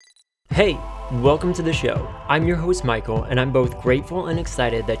Hey, welcome to the show. I'm your host Michael, and I'm both grateful and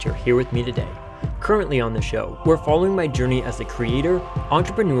excited that you're here with me today. Currently on the show, we're following my journey as a creator,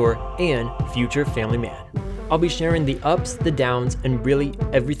 entrepreneur, and future family man. I'll be sharing the ups, the downs, and really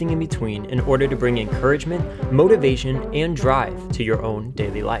everything in between in order to bring encouragement, motivation, and drive to your own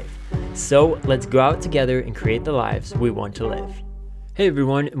daily life. So let's go out together and create the lives we want to live. Hey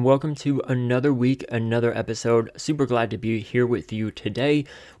everyone, and welcome to another week, another episode. Super glad to be here with you today.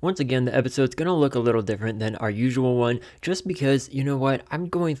 Once again, the episode's gonna look a little different than our usual one, just because, you know what, I'm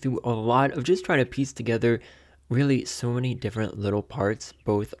going through a lot of just trying to piece together really so many different little parts,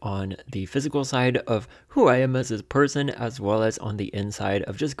 both on the physical side of who I am as a person, as well as on the inside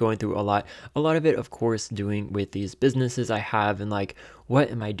of just going through a lot of it, of course, doing with these businesses I have, and like, what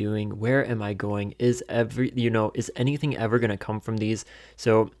am I doing? Where am I going? Is anything ever going to come from these?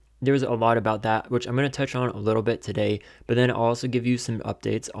 So there's a lot about that, which I'm going to touch on a little bit today, but then I'll also give you some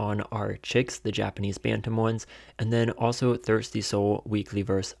updates on our chicks, the Japanese Bantam ones, and then also Thirsty Soul weekly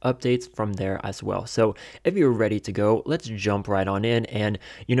verse updates from there as well. So if you're ready to go, let's jump right on in. And,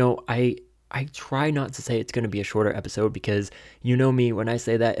 I try not to say it's going to be a shorter episode because you know me, when I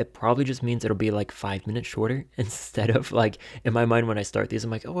say that, it probably just means it'll be like 5 minutes shorter instead of like in my mind when I start these,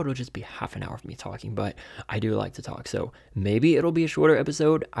 I'm like, oh, it'll just be half an hour of me talking, but I do like to talk. So maybe it'll be a shorter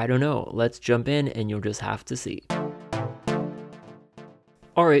episode. I don't know. Let's jump in and you'll just have to see.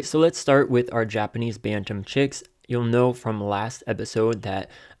 All right, so let's start with our Japanese Bantam chicks. You'll know from last episode that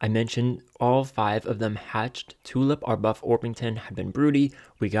I mentioned all 5 of them hatched. Tulip, our buff Orpington, had been broody.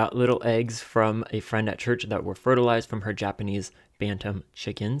 We got little eggs from a friend at church that were fertilized from her Japanese Bantam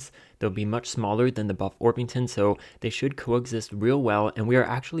chickens. They'll be much smaller than the buff Orpington, so they should coexist real well. And we are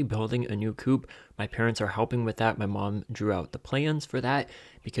actually building a new coop. My parents are helping with that. My mom drew out the plans for that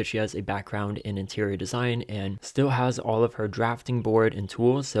because she has a background in interior design and still has all of her drafting board and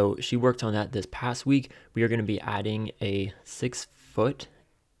tools. So she worked on that this past week. We are going to be adding a 6-foot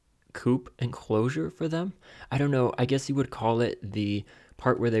coop enclosure for them. I don't know. I guess you would call it the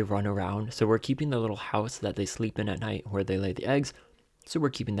part where they run around. So we're keeping the little house that they sleep in at night where they lay the eggs. So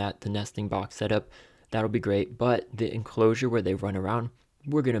we're keeping that, the nesting box set up. That'll be great. But the enclosure where they run around,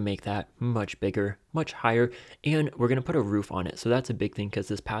 we're going to make that much bigger, much higher, and we're going to put a roof on it. So that's a big thing because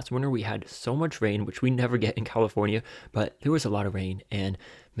this past winter we had so much rain, which we never get in California, but there was a lot of rain and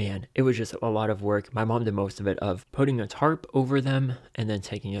man, it was just a lot of work. My mom did most of it of putting a tarp over them and then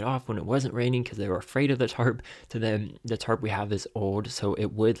taking it off when it wasn't raining because they were afraid of the tarp. To them, the tarp we have is old, so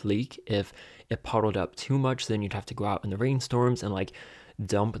it would leak if it puddled up too much. Then you'd have to go out in the rainstorms and like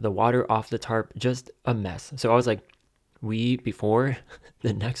dump the water off the tarp. Just a mess. So I was like, before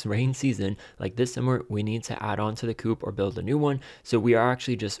the next rain season, like this summer, we need to add on to the coop or build a new one. So we are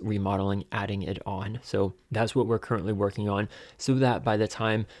actually just remodeling, adding it on. So that's what we're currently working on, so that by the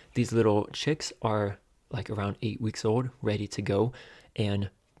time these little chicks are like around 8 weeks old, ready to go and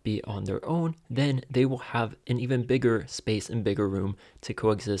be on their own, then they will have an even bigger space and bigger room to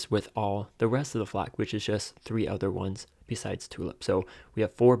coexist with all the rest of the flock, which is just 3 other ones besides Tulip. So we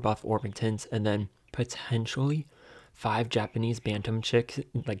have 4 buff Orpingtons and then potentially 5 Japanese Bantam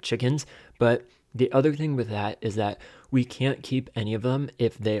chickens. But the other thing with that is that we can't keep any of them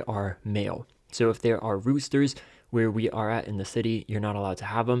if they are male. So if there are roosters where we are at in the city, you're not allowed to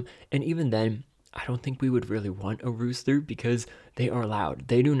have them. And even then, I don't think we would really want a rooster because they are loud.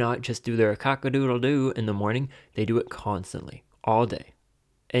 They do not just do their cock-a-doodle-doo in the morning. They do it constantly, all day.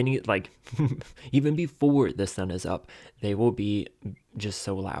 Even before the sun is up, they will be just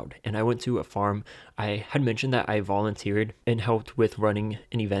so loud. And I went to a farm. I had mentioned that I volunteered and helped with running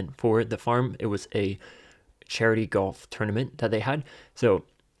an event for the farm. It was a charity golf tournament that they had. So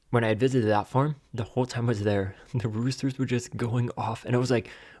when I had visited that farm, the whole time I was there, the roosters were just going off. And I was like,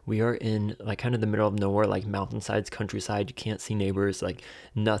 we are in like kind of the middle of nowhere, like mountainsides, countryside. You can't see neighbors, like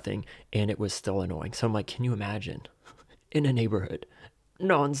nothing. And it was still annoying. So I'm like, can you imagine in a neighborhood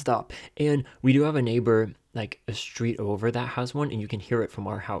nonstop? And we do have a neighbor like a street over that has one, and you can hear it from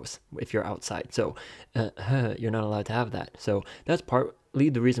our house if you're outside. So you're not allowed to have that. So that's partly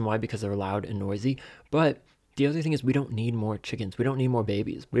the reason why, because they're loud and noisy. But the other thing is we don't need more chickens. We don't need more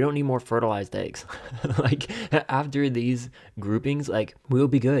babies. We don't need more fertilized eggs. Like after these groupings, like we'll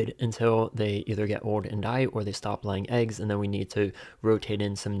be good until they either get old and die or they stop laying eggs, and then we need to rotate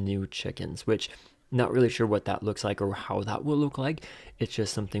in some new chickens, which not really sure what that looks like or how that will look like. It's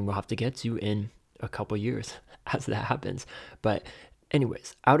just something we'll have to get to in a couple years as that happens. But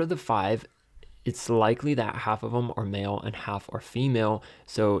anyways, out of the 5, it's likely that half of them are male and half are female.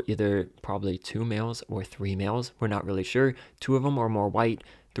 So either probably 2 males or 3 males. We're not really sure. 2 of them are more white.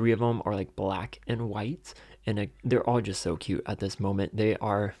 3 of them are like black and white. And they're all just so cute at this moment. They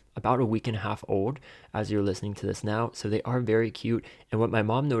are about a week and a half old as you're listening to this now. So they are very cute. And what my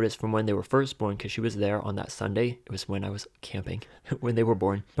mom noticed from when they were first born, because she was there on that Sunday, it was when I was camping when they were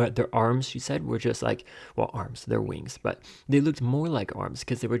born, but their arms, she said, were just like, well, arms, their wings, but they looked more like arms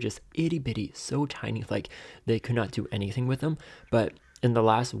because they were just itty bitty, so tiny, like they could not do anything with them. But in the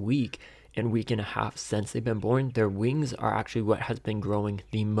last week and week and a half since they've been born, their wings are actually what has been growing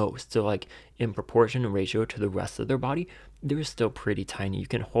the most. So like in proportion and ratio to the rest of their body, they're still pretty tiny. You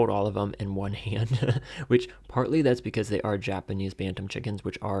can hold all of them in one hand, which partly that's because they are Japanese bantam chickens,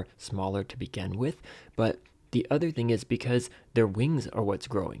 which are smaller to begin with. But the other thing is because their wings are what's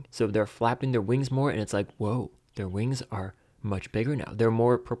growing. So they're flapping their wings more, and it's like, whoa, their wings are much bigger now. They're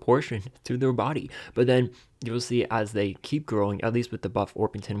more proportioned to their body. But then you'll see as they keep growing, at least with the buff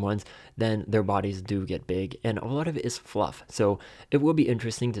Orpington ones, then their bodies do get big, and a lot of it is fluff. So it will be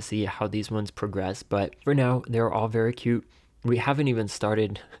interesting to see how these ones progress. But for now, they're all very cute. We haven't even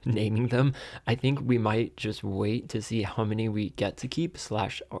started naming them. I think we might just wait to see how many we get to keep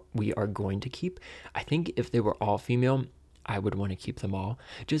 / we are going to keep. I think if they were all female, I would want to keep them all,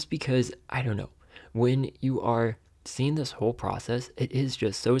 just because, I don't know, when you are seeing this whole process, it is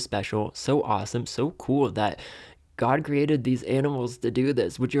just so special, so awesome, so cool that God created these animals to do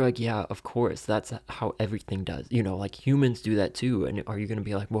this, which you're like, yeah, of course, that's how everything does. Like humans do that too. And are you going to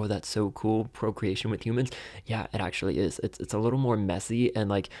be like, whoa, that's so cool, procreation with humans? Yeah, it actually is. It's a little more messy and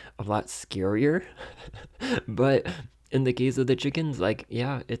like a lot scarier. But in the case of the chickens, like,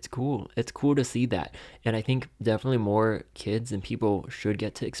 yeah, it's cool. It's cool to see that. And I think definitely more kids and people should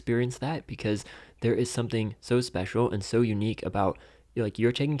get to experience that, because there is something so special and so unique about, like,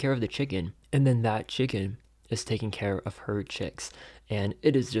 you're taking care of the chicken, and then that chicken is taking care of her chicks. And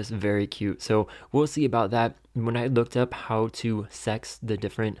it is just very cute. So we'll see about that. When I looked up how to sex the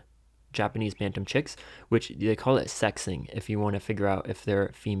different Japanese bantam chicks, which they call it sexing if you want to figure out if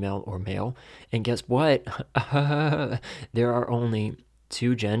they're female or male. And guess what? There are only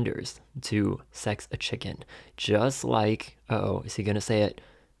 2 genders to sex a chicken. Just like, is he going to say it?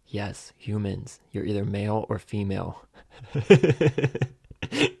 Yes, humans. You're either male or female.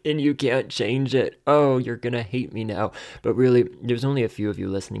 And you can't change it. Oh, you're gonna hate me now. But really, there's only a few of you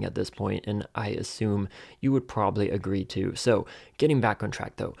listening at this point, and I assume you would probably agree too. So getting back on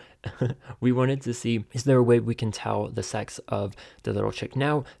track though, we wanted to see, is there a way we can tell the sex of the little chick?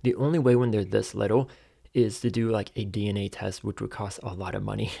 Now, the only way when they're this little is to do like a DNA test, which would cost a lot of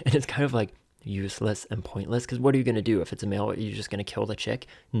money. And it's kind of like useless and pointless, because what are you going to do if it's a male? Are you just going to kill the chick?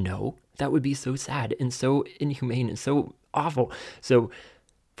 No, that would be so sad and so inhumane and so awful. So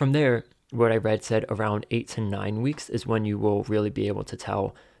from there, what I read said around 8 to 9 weeks is when you will really be able to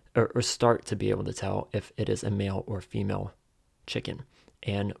tell, or start to be able to tell, if it is a male or female chicken.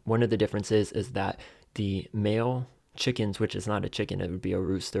 And one of the differences is that the male chickens, which is not a chicken, it would be a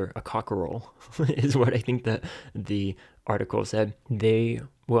rooster, a cockerel, is what I think the article said. They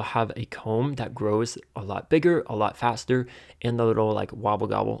will have a comb that grows a lot bigger, a lot faster, and the little like wobble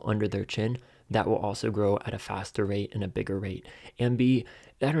gobble under their chin, that will also grow at a faster rate and a bigger rate, and be,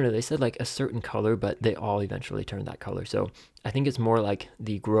 I don't know, they said like a certain color, but they all eventually turn that color. So I think it's more like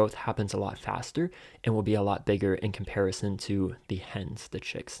the growth happens a lot faster and will be a lot bigger in comparison to the hens, the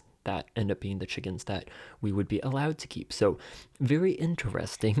chicks that end up being the chickens that we would be allowed to keep. So very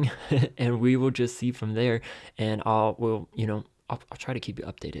interesting. And we will just see from there, and I'll try to keep you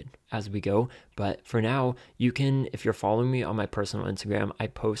updated as we go. But for now, you can, if you're following me on my personal Instagram, I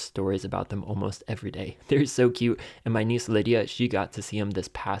post stories about them almost every day. They're so cute. And my niece Lydia, she got to see them this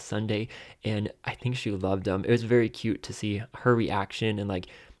past Sunday, and I think she loved them. It was very cute to see her reaction and like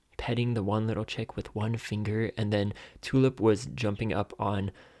petting the one little chick with one finger. And then Tulip was jumping up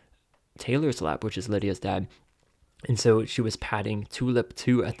on Taylor's lap, which is Lydia's dad. And so she was patting Tulip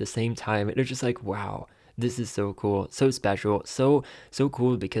too at the same time. And it was just like, wow, this is so cool, so special, so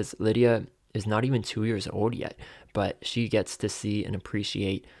cool, because Lydia is not even 2 years old yet, but she gets to see and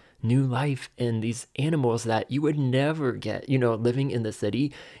appreciate new life in these animals that you would never get, living in the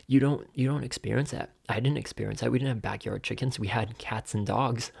city. You don't experience that. I didn't experience that. We didn't have backyard chickens. We had cats and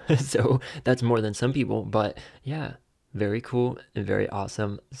dogs. So that's more than some people, but yeah, very cool and very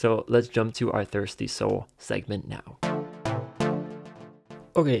awesome. So let's jump to our Thirsty Soul segment now.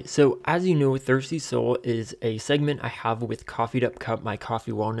 Okay, so as you know, Thirsty Soul is a segment I have with Coffeed Up Cup, my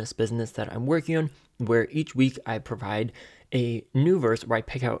coffee wellness business that I'm working on, where each week I provide a new verse, where I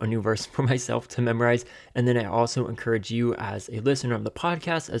pick out a new verse for myself to memorize. And then I also encourage you as a listener of the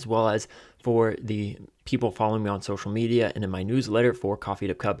podcast, as well as for the people following me on social media and in my newsletter for Coffee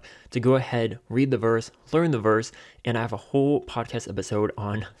to Cup, to go ahead, read the verse, learn the verse. And I have a whole podcast episode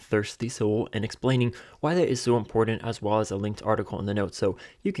on Thirsty Soul and explaining why that is so important, as well as a linked article in the notes. So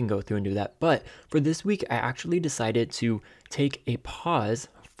you can go through and do that. But for this week, I actually decided to take a pause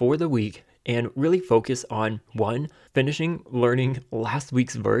for the week and really focus on, one, finishing learning last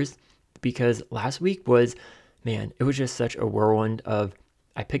week's verse, because last week was, man, it was just such a whirlwind of,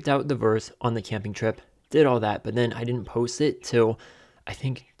 I picked out the verse on the camping trip, did all that, but then I didn't post it till I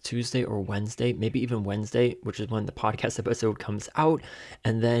think Tuesday or Wednesday, maybe even Wednesday, which is when the podcast episode comes out.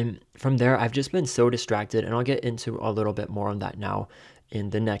 And then from there, I've just been so distracted, and I'll get into a little bit more on that now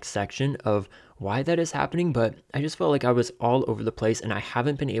in the next section of why that is happening. But I just felt like I was all over the place, and I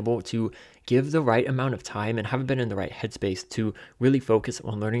haven't been able to give the right amount of time and haven't been in the right headspace to really focus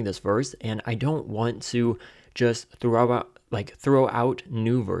on learning this verse. And I don't want to just throw out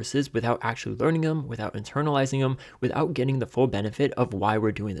new verses without actually learning them, without internalizing them, without getting the full benefit of why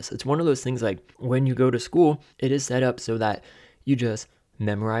we're doing this. It's one of those things like when you go to school, it is set up so that you just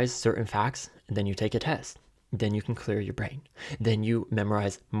memorize certain facts and then you take a test. Then you can clear your brain. Then you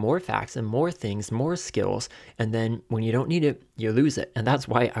memorize more facts and more things, more skills. And then when you don't need it, you lose it. And that's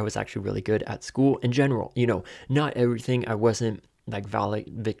why I was actually really good at school in general. Not everything, I wasn't like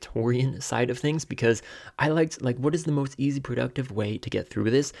valedictorian side of things, because I liked what is the most easy, productive way to get through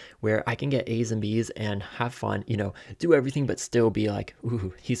this, where I can get A's and B's and have fun, do everything, but still be like,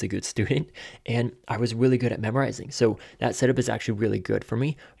 ooh, he's a good student. And I was really good at memorizing. So that setup is actually really good for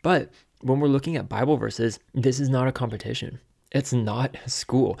me. But when we're looking at Bible verses, this is not a competition. It's not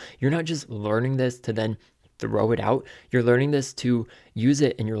school. You're not just learning this to then throw it out. You're learning this to use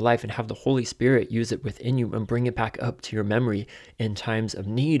it in your life and have the Holy Spirit use it within you and bring it back up to your memory in times of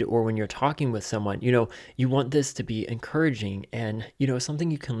need, or when you're talking with someone. You want this to be encouraging and, something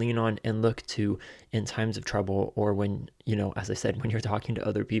you can lean on and look to in times of trouble, or when, as I said, when you're talking to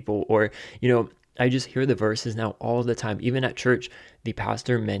other people, or, I just hear the verses now all the time. Even at church, the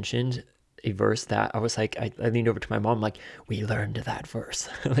pastor mentioned a verse that I was like, I leaned over to my mom, like, we learned that verse.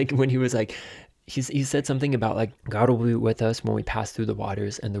 Like when he was like, he said something about like, God will be with us when we pass through the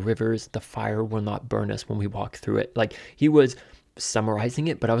waters and the rivers, the fire will not burn us when we walk through it. Like he was summarizing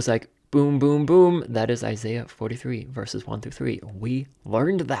it, but I was like, boom, boom, boom. That is Isaiah 43 verses 1-3. We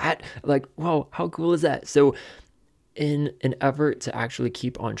learned that. Like, whoa, how cool is that? So in an effort to actually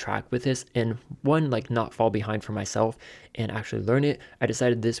keep on track with this and not fall behind for myself and actually learn it, I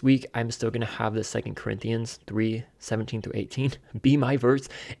decided this week I'm still going to have the 2 Corinthians 3:17-18 be my verse.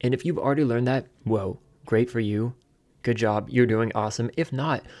 And if you've already learned that, whoa, great for you. Good job. You're doing awesome. If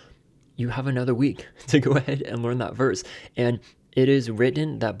not, you have another week to go ahead and learn that verse. And it is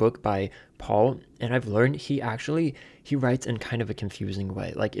written, that book by Paul, and I've learned he writes in kind of a confusing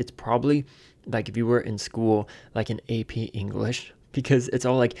way. Like it's probably like if you were in school, like an AP English, because it's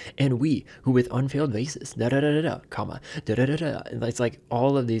all like, and we who with unfailed basis, da da da da da, comma, da da da da. It's like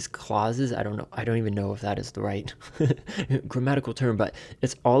all of these clauses. I don't even know if that is the right grammatical term, but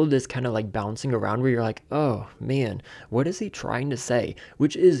it's all of this kind of like bouncing around where you're like, oh man, what is he trying to say?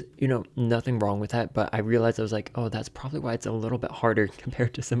 Which is, nothing wrong with that. But I realized I was like, oh, that's probably why it's a little bit harder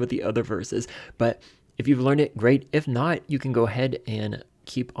compared to some of the other verses. But if you've learned it, great. If not, you can go ahead and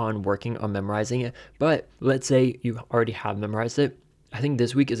keep on working on memorizing it. But let's say you already have memorized it. I think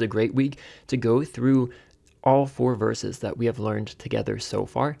this week is a great week to go through all 4 verses that we have learned together so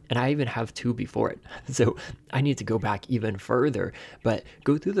far. And I even have 2 before it. So I need to go back even further. But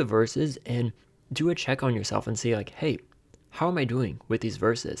go through the verses and do a check on yourself and see like, hey, how am I doing with these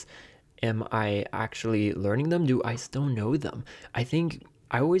verses? Am I actually learning them? Do I still know them? I think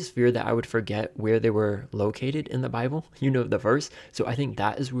I always feared that I would forget where they were located in the Bible, the verse. So I think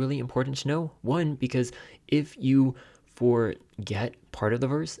that is really important to know. One, because if you forget part of the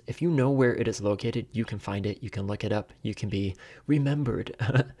verse, if you know where it is located, you can find it, you can look it up, you can be remembered,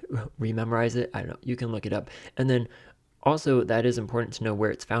 rememorize it, I don't know, you can look it up. And then also that is important to know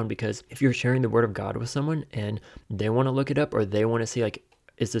where it's found, because if you're sharing the word of God with someone and they want to look it up, or they want to see like,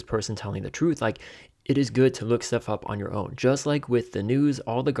 is this person telling the truth? Like, it is good to look stuff up on your own. Just like with the news,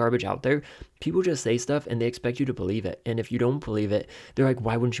 all the garbage out there, people just say stuff and they expect you to believe it. And if you don't believe it, they're like,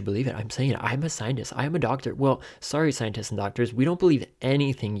 why wouldn't you believe it? I'm saying it. I'm a scientist. I'm a doctor. Well, sorry, scientists and doctors. We don't believe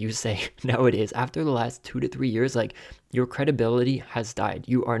anything you say nowadays. After the last 2 to 3 years, like, your credibility has died.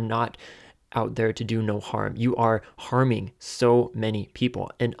 You are not out there to do no harm. You are harming so many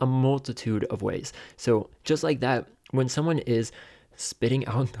people in a multitude of ways. So just like that, when someone is spitting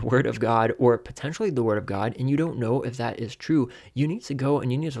out the word of God or potentially the word of God, and you don't know if that is true, you need to go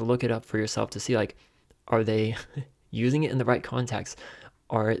and you need to look it up for yourself to see, like, are they using it in the right context?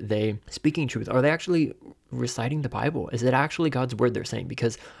 Are they speaking truth? Are they actually reciting the Bible? Is it actually God's word they're saying?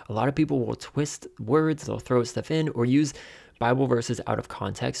 Because a lot of people will twist words, they'll throw stuff in or use Bible verses out of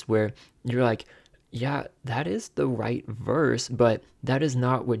context where you're like, yeah, that is the right verse, but that is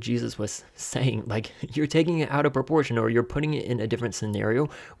not what Jesus was saying. Like, you're taking it out of proportion or you're putting it in a different scenario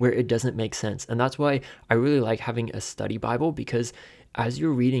where it doesn't make sense. And that's why I really like having a study Bible, because as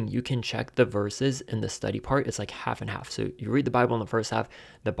you're reading, you can check the verses in the study part. It's like half and half. So you read the Bible in the first half,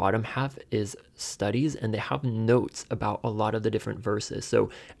 the bottom half is studies, and they have notes about a lot of the different verses. So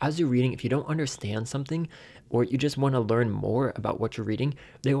as you're reading, if you don't understand something or you just want to learn more about what you're reading,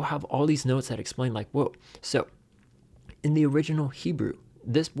 they will have all these notes that explain, like, whoa, so in the original Hebrew,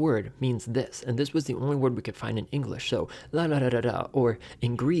 this word means this, and this was the only word we could find in English. So, la la da da da. Or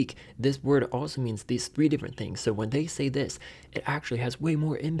in Greek, this word also means these three different things. So when they say this, it actually has way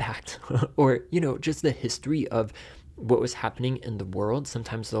more impact. Or, just the history of what was happening in the world.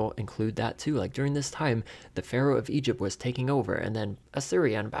 Sometimes they'll include that too. Like during this time, the Pharaoh of Egypt was taking over, and then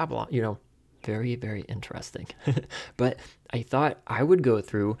Assyria and Babylon, very, very interesting. But I thought I would go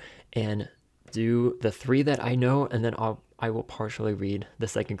through and do the three that I know, and then I will partially read the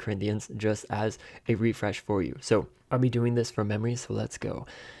 2 Corinthians just as a refresh for you. So I'll be doing this from memory, so let's go.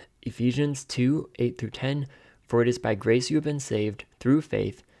 Ephesians 2, 8 through 10, for it is by grace you have been saved through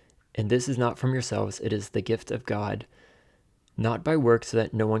faith, and this is not from yourselves, it is the gift of God, not by works, so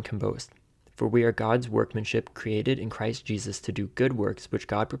that no one can boast. For we are God's workmanship, created in Christ Jesus to do good works, which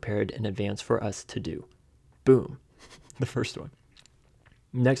God prepared in advance for us to do. Boom. The first one.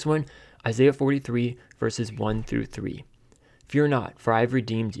 Next one, Isaiah 43, verses 1 through 3. Fear not, for I have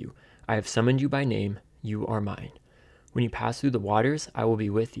redeemed you. I have summoned you by name. You are mine. When you pass through the waters, I will be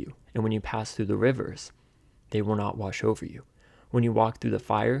with you. And when you pass through the rivers, they will not wash over you. When you walk through the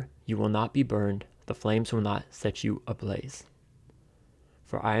fire, you will not be burned. The flames will not set you ablaze.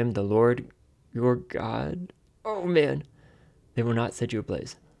 For I am the Lord your God. Oh man. They will not set you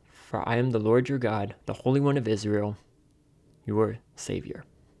ablaze. For I am the Lord your God, the Holy One of Israel, your Savior.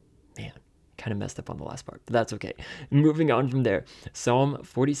 Man, kind of messed up on the last part, but that's okay. Moving on from there. Psalm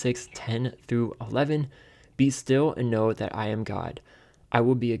 46, 10 through 11. Be still and know that I am God. I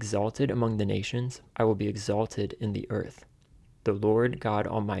will be exalted among the nations. I will be exalted in the earth. The Lord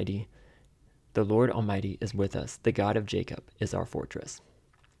Almighty is with us. The God of Jacob is our fortress.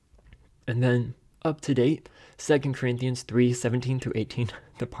 And then up to date, 2 Corinthians 3, 17 through 18,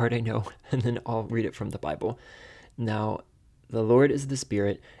 the part I know, and then I'll read it from the Bible. Now, the Lord is the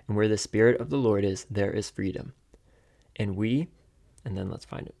Spirit, and where the Spirit of the Lord is, there is freedom. And we, and then let's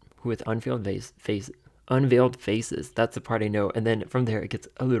find it, who with unveiled faces, that's the part I know, and then from there it gets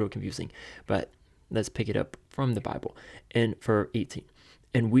a little confusing, but let's pick it up from the Bible. And for 18,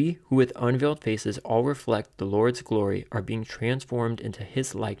 and we who with unveiled faces all reflect the Lord's glory are being transformed into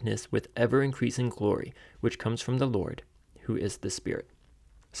his likeness with ever-increasing glory, which comes from the Lord, who is the Spirit.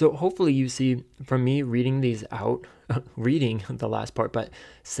 So hopefully you see from me reading these out, reading the last part, but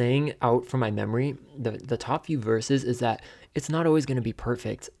saying out from my memory, the top few verses is that it's not always going to be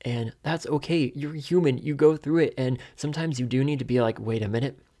perfect, and that's okay. You're human. You go through it, and sometimes you do need to be like, wait a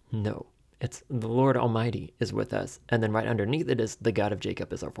minute. No, it's the Lord Almighty is with us. And then right underneath it is the God of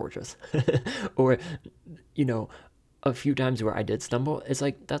Jacob is our fortress. Or, a few times where I did stumble, it's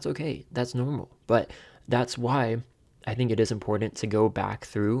like, that's okay. That's normal. But that's why I think it is important to go back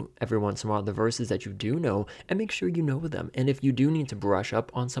through every once in a while the verses that you do know and make sure you know them. And if you do need to brush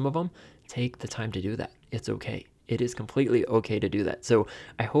up on some of them, take the time to do that. It's okay. It is completely okay to do that. So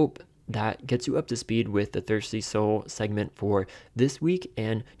I hope that gets you up to speed with the Thirsty Soul segment for this week,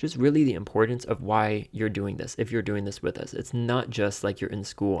 and just really the importance of why you're doing this. If you're doing this with us, it's not just like you're in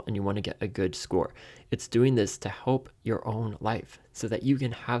school and you want to get a good score. It's doing this to help your own life so that you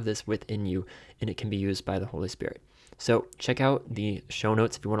can have this within you and it can be used by the Holy Spirit. So check out the show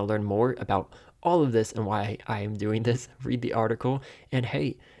notes if you want to learn more about all of this and why I am doing this. Read the article, and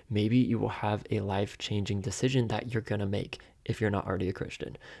hey, maybe you will have a life-changing decision that you're going to make if you're not already a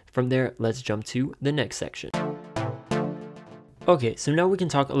Christian. From there, let's jump to the next section. Okay, so now we can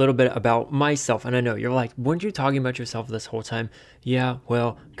talk a little bit about myself. And I know you're like, weren't you talking about yourself this whole time? Yeah,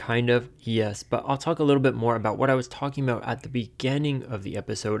 well, kind of, yes. But I'll talk a little bit more about what I was talking about at the beginning of the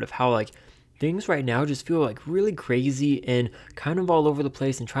episode of how things right now just feel really crazy and kind of all over the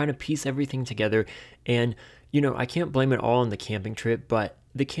place and trying to piece everything together. And, I can't blame it all on the camping trip, but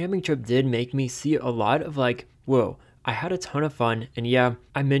the camping trip did make me see a lot of whoa, I had a ton of fun. And yeah,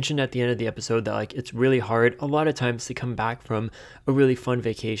 I mentioned at the end of the episode that like it's really hard a lot of times to come back from a really fun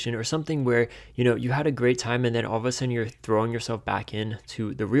vacation or something where, you had a great time and then all of a sudden you're throwing yourself back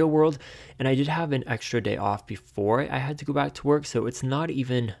into the real world. And I did have an extra day off before I had to go back to work. So it's not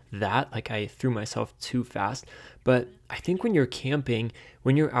even that, like I threw myself too fast. But I think when you're camping,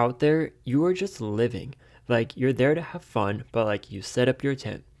 when you're out there, you are just living. Like you're there to have fun, but like you set up your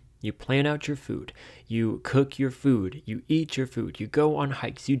tent, you plan out your food, you cook your food, you eat your food, you go on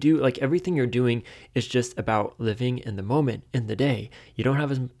hikes, you do like everything you're doing is just about living in the moment, in the day. You don't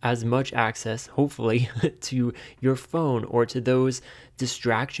have as much access, hopefully, to your phone or to those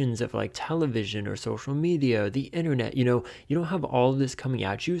distractions of like television or social media, the internet. You don't have all of this coming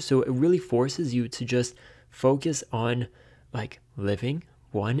at you. So it really forces you to just focus on like living,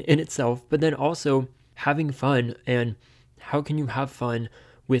 one in itself, but then also having fun. And how can you have fun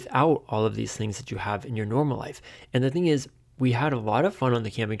without all of these things that you have in your normal life? And the thing is, we had a lot of fun on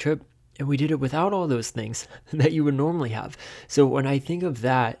the camping trip and we did it without all those things that you would normally have. So when I think of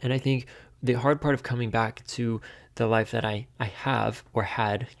that, and I think the hard part of coming back to the life that I have or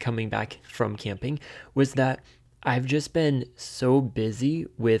had coming back from camping was that I've just been so busy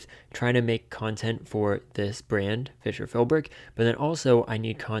with trying to make content for this brand, Fisher Philbrick, but then also I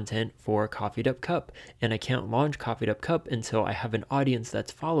need content for Coffeed Up Cup, and I can't launch Coffeed Up Cup until I have an audience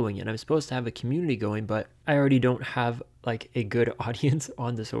that's following it. And I'm supposed to have a community going, but I already don't have like a good audience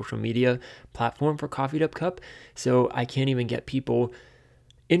on the social media platform for Coffeed Up Cup, so I can't even get people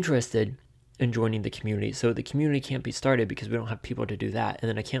interested in joining the community. So the community can't be started because we don't have people to do that. And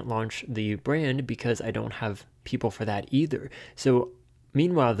then I can't launch the brand because I don't have people for that either. So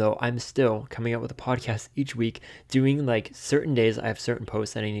meanwhile, though, I'm still coming out with a podcast each week, doing like certain days I have certain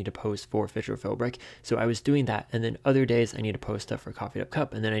posts that I need to post for Fisher Philbrick. So I was doing that. And then other days I need to post stuff for Coffee Up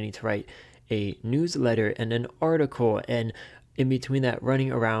Cup. And then I need to write a newsletter and an article. And in between that,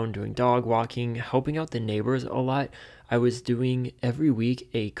 running around, doing dog walking, helping out the neighbors a lot. I was doing every week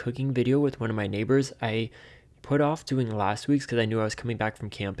a cooking video with one of my neighbors. I put off doing last week's because I knew I was coming back from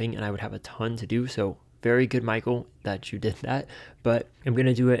camping and I would have a ton to do. So very good, Michael, that you did that. But I'm going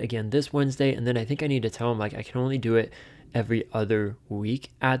to do it again this Wednesday. And then I think I need to tell him like I can only do it every other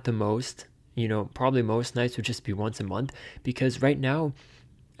week at the most. Probably most nights would just be once a month, because right now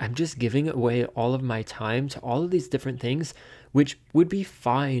I'm just giving away all of my time to all of these different things, which would be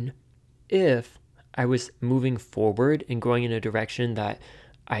fine if I was moving forward and going in a direction that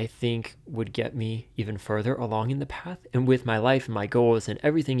I think would get me even further along in the path and with my life and my goals and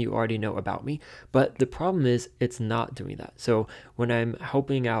everything you already know about me. But the problem is it's not doing that. So when I'm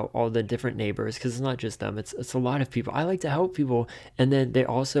helping out all the different neighbors, because it's not just them, it's a lot of people. I like to help people, and then they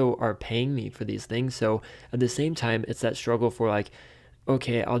also are paying me for these things. So at the same time, it's that struggle for like,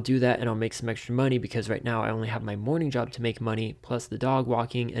 okay, I'll do that and I'll make some extra money because right now I only have my morning job to make money plus the dog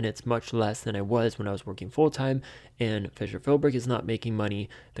walking, and it's much less than I was when I was working full time. And Fisher Philbrick is not making money.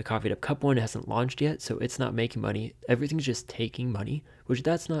 The Coffee Up Cup one hasn't launched yet, so it's not making money. Everything's just taking money, which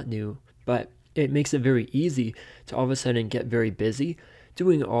that's not new, but it makes it very easy to all of a sudden get very busy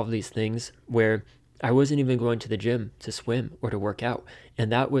doing all of these things where I wasn't even going to the gym to swim or to work out.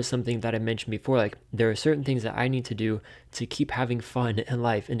 And that was something that I mentioned before. Like, there are certain things that I need to do to keep having fun in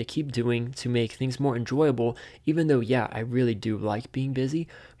life and to keep doing to make things more enjoyable, even though, yeah, I really do like being busy.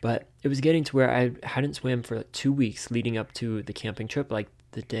 But it was getting to where I hadn't swam for like 2 weeks leading up to the camping trip. Like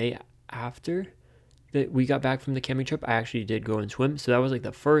the day after that we got back from the camping trip, I actually did go and swim. So that was like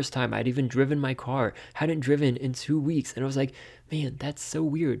the first time I'd even driven my car, hadn't driven in 2 weeks. And I was like, man, that's so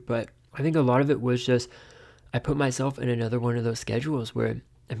weird. But I think a lot of it was just I put myself in another one of those schedules where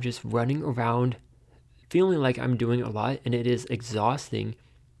I'm just running around feeling like I'm doing a lot, and it is exhausting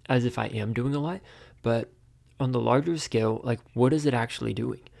as if I am doing a lot. But on the larger scale, like, what is it actually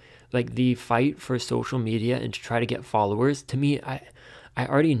doing? Like, the fight for social media and to try to get followers, to me, I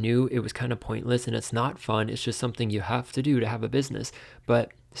already knew it was kind of pointless and it's not fun. It's just something you have to do to have a business.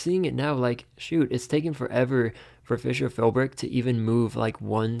 But seeing it now, like, shoot, it's taken forever for Fisher Philbrick to even move like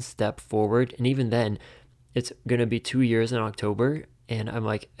one step forward. And even then, it's going to be 2 years in October. And I'm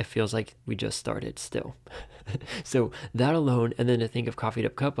like, it feels like we just started still. So that alone, and then to think of Coffee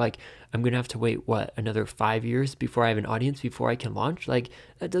Up Cup, like, I'm going to have to wait, another 5 years before I have an audience, before I can launch? Like,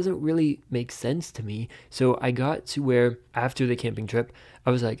 that doesn't really make sense to me. So I got to where after the camping trip,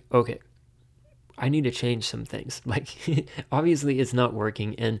 I was like, okay, I need to change some things. Like, obviously it's not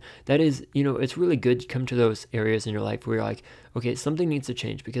working. And that is, it's really good to come to those areas in your life where you're like, okay, something needs to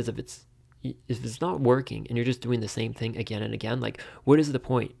change, because if it's not working and you're just doing the same thing again and again, like, what is the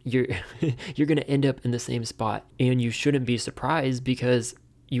point? You're going to end up in the same spot, and you shouldn't be surprised because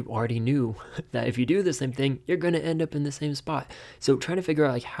you already knew that if you do the same thing, you're going to end up in the same spot. So trying to figure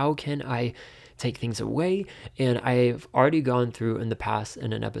out like, how can I take things away? And I've already gone through in the past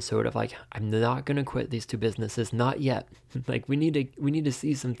in an episode of like, I'm not going to quit these two businesses, not yet. Like we need to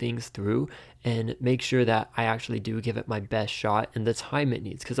see some things through and make sure that I actually do give it my best shot and the time it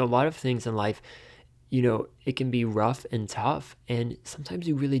needs. Because a lot of things in life, it can be rough and tough, and sometimes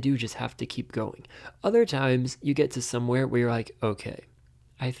you really do just have to keep going. Other times you get to somewhere where you're like, okay,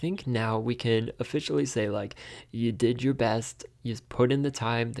 I think now we can officially say like you did your best, you put in the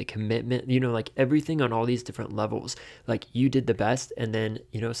time, the commitment, like everything on all these different levels. Like you did the best, and then,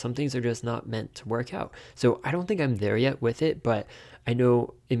 some things are just not meant to work out. So I don't think I'm there yet with it, but I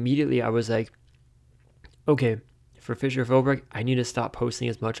know immediately I was like, okay, for Fisher Philbrick, I need to stop posting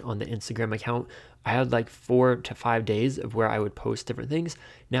as much on the Instagram account. I had like 4 to 5 days of where I would post different things.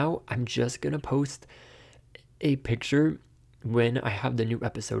 Now I'm just going to post a picture when I have the new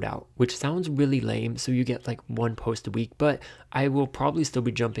episode out, which sounds really lame. So you get like one post a week, but I will probably still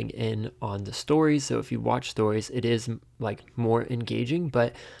be jumping in on the stories. So if you watch stories, it is like more engaging,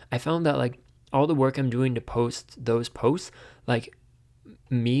 but I found that like all the work I'm doing to post those posts, like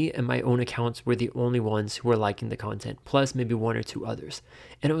me and my own accounts were the only ones who were liking the content, plus maybe 1 or 2 others.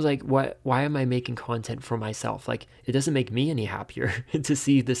 And it was like, why am I making content for myself? Like, it doesn't make me any happier to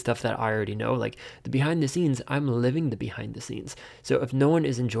see the stuff that I already know. Like, the behind the scenes, I'm living the behind the scenes. So if no one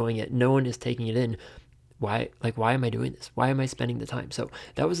is enjoying it, no one is taking it in, why am I doing this? Why am I spending the time? So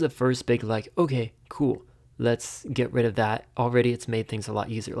that was the first big, like, okay, cool. Let's get rid of that. Already it's made things a lot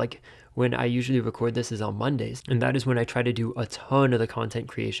easier. Like when I usually record this is on Mondays, and that is when I try to do a ton of the content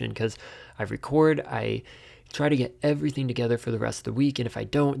creation, because I record, I try to get everything together for the rest of the week, and if I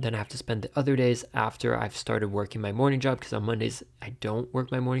don't, then I have to spend the other days after I've started working my morning job, because on Mondays I don't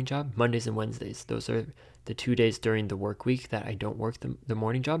work my morning job. Mondays and Wednesdays, those are the 2 days during the work week that I don't work the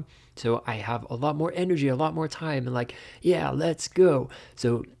morning job. So I have a lot more energy, a lot more time, and like, yeah, let's go.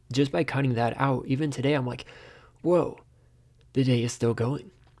 So just by cutting that out, even today, I'm like, whoa, the day is still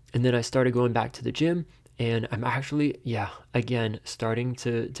going. And then I started going back to the gym, and I'm actually, again, starting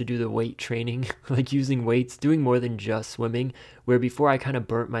to do the weight training, like using weights, doing more than just swimming, where before I kind of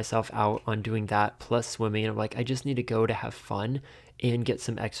burnt myself out on doing that plus swimming. And I'm like, I just need to go to have fun and get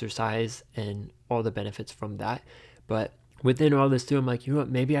some exercise and all the benefits from that. But within all this too, I'm like,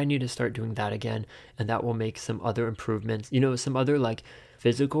 maybe I need to start doing that again, and that will make some other improvements, some other like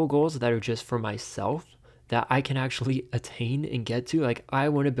physical goals that are just for myself that I can actually attain and get to. Like, I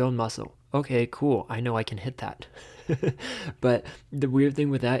want to build muscle. Okay, cool. I know I can hit that. But the weird thing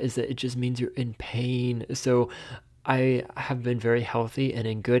with that is that it just means you're in pain. So I have been very healthy and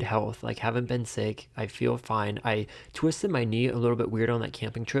in good health, like haven't been sick. I feel fine. I twisted my knee a little bit weird on that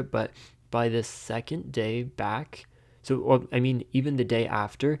camping trip, but by the second day back, even the day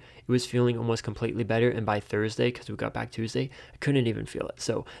after, it was feeling almost completely better. And by Thursday, because we got back Tuesday, I couldn't even feel it.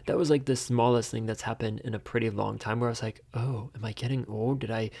 So that was like the smallest thing that's happened in a pretty long time, where I was like, oh, am I getting old? Did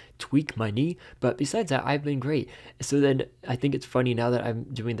I tweak my knee? But besides that, I've been great. So then I think it's funny now that I'm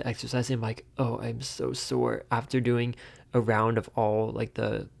doing the exercise, I'm like, oh, I'm so sore. After doing a round of all like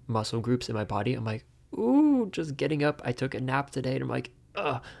the muscle groups in my body, I'm like, ooh, just getting up. I took a nap today, and I'm like,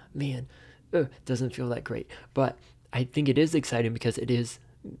 oh, man, doesn't feel that great. But I think it is exciting because it is,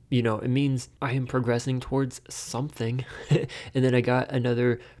 it means I am progressing towards something. And then I got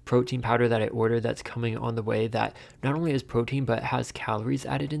another protein powder that I ordered that's coming on the way that not only has protein, but has calories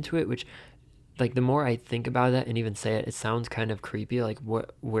added into it, which, like, the more I think about that and even say it, it sounds kind of creepy. Like,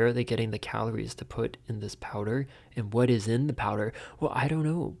 where are they getting the calories to put in this powder, and what is in the powder? Well, I don't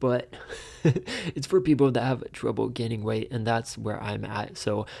know, but it's for people that have trouble gaining weight, and that's where I'm at.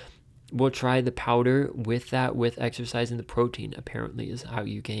 So we'll try the powder with that, with exercise, and the protein apparently is how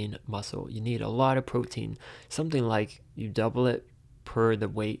you gain muscle. You need a lot of protein, something like you double it per the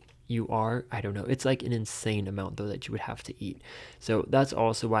weight you are. I don't know. It's like an insane amount though that you would have to eat. So that's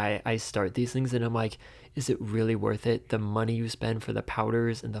also why I start these things, and I'm like, is it really worth it? The money you spend for the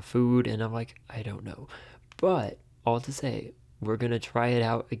powders and the food, and I'm like, I don't know. But all to say, we're going to try it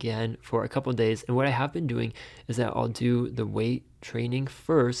out again for a couple of days. And what I have been doing is that I'll do the weight training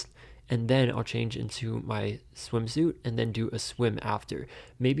first, and then I'll change into my swimsuit and then do a swim after.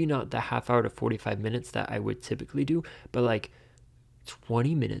 Maybe not the half hour to 45 minutes that I would typically do, but like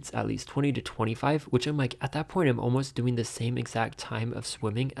 20 minutes at least, 20 to 25, which I'm like, at that point, I'm almost doing the same exact time of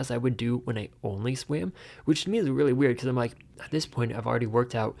swimming as I would do when I only swam, which to me is really weird because I'm like, at this point, I've already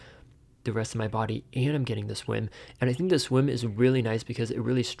worked out the rest of my body and I'm getting the swim. And I think the swim is really nice because it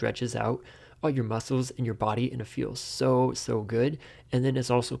really stretches out all your muscles in your body, and it feels so good. And then it's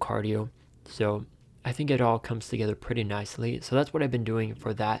also cardio. So I think it all comes together pretty nicely. So that's what I've been doing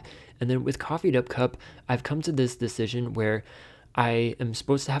for that. And then with Coffee Up Cup, I've come to this decision where I am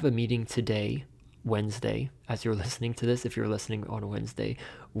supposed to have a meeting today, Wednesday, as you're listening to this, if you're listening on Wednesday,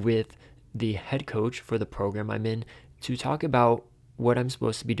 with the head coach for the program I'm in to talk about what I'm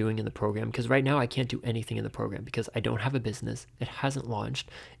supposed to be doing in the program, because right now I can't do anything in the program because I don't have a business. It hasn't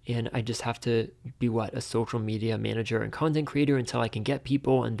launched, and I just have to be a social media manager and content creator until I can get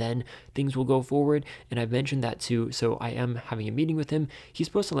people, and then things will go forward. And I've mentioned that too. So I am having a meeting with him. He's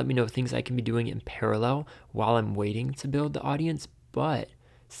supposed to let me know things I can be doing in parallel while I'm waiting to build the audience. But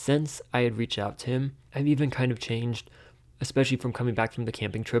since I had reached out to him, I've even kind of changed, especially from coming back from the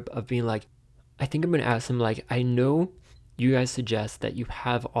camping trip, of being like, I think I'm going to ask him, like, I know you guys suggest that you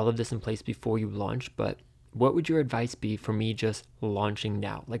have all of this in place before you launch, but what would your advice be for me just launching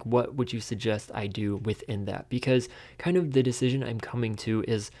now? Like, what would you suggest I do within that? Because kind of the decision I'm coming to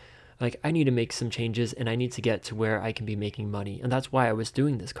is like, I need to make some changes and I need to get to where I can be making money. And that's why I was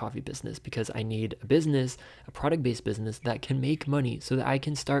doing this coffee business, because I need a business, a product-based business that can make money so that I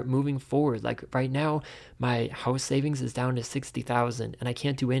can start moving forward. Like right now, my house savings is down to 60,000 and I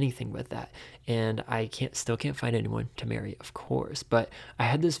can't do anything with that. And I still can't find anyone to marry, of course. But I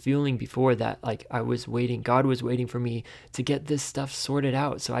had this feeling before that like God was waiting for me to get this stuff sorted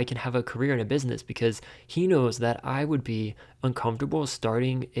out so I can have a career in a business, because he knows that I would be uncomfortable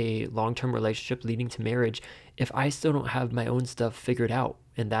starting a long-term relationship leading to marriage if I still don't have my own stuff figured out.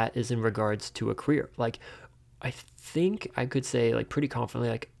 And that is in regards to a career. Like, I think I could say like pretty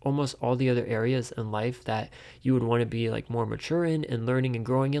confidently, like almost all the other areas in life that you would want to be like more mature in and learning and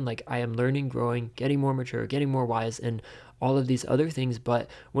growing in, like I am learning, growing, getting more mature, getting more wise, and all of these other things.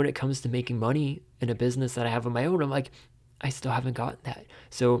 But when it comes to making money in a business that I have on my own, I'm like, I still haven't gotten that.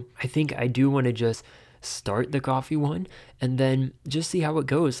 So I think I do want to just start the coffee one and then just see how it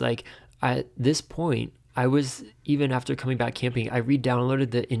goes. Like at this point, I was, even after coming back camping, I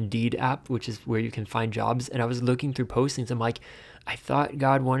re-downloaded the Indeed app, which is where you can find jobs, and I was looking through postings. I'm like, I thought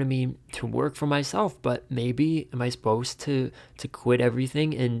God wanted me to work for myself, but maybe am I supposed to quit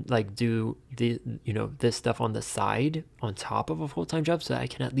everything and like do the this stuff on the side on top of a full-time job so that I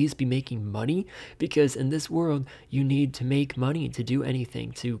can at least be making money? Because in this world, you need to make money to do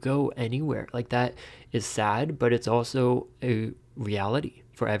anything, to go anywhere. Like that is sad, but it's also a reality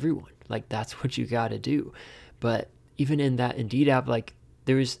for everyone. Like that's what you got to do. But even in that Indeed app, like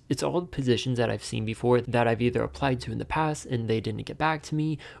it's all positions that I've seen before that I've either applied to in the past and they didn't get back to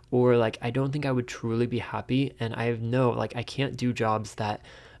me, or like I don't think I would truly be happy, and I know like I can't do jobs that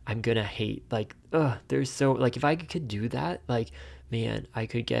I'm gonna hate. Like there's so like if I could do that, like man, I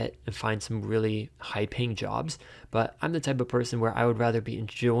could get and find some really high paying jobs. But I'm the type of person where I would rather be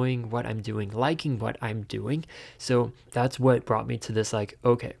enjoying what I'm doing, liking what I'm doing. So that's what brought me to this, like,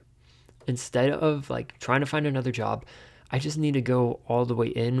 okay, instead of like trying to find another job, I just need to go all the way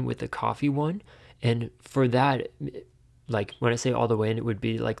in with the coffee one. And for that, like when I say all the way in, it would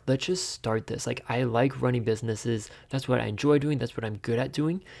be like, let's just start this. Like I like running businesses. That's what I enjoy doing. That's what I'm good at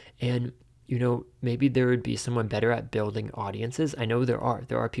doing. And maybe there would be someone better at building audiences. I know there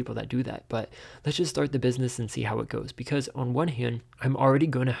are people that do that, but let's just start the business and see how it goes. Because on one hand, I'm already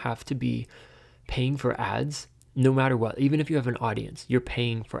going to have to be paying for ads no matter what. Even if you have an audience, you're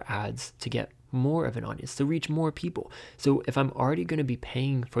paying for ads to get more of an audience, to reach more people. So if I'm already going to be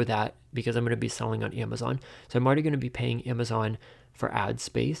paying for that because I'm going to be selling on Amazon, so I'm already going to be paying Amazon for ad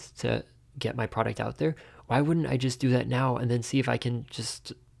space to get my product out there, why wouldn't I just do that now and then see if I can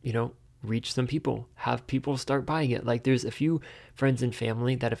just, reach some people, have people start buying it? Like there's a few friends and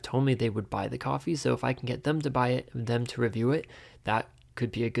family that have told me they would buy the coffee. So if I can get them to buy it, them to review it, that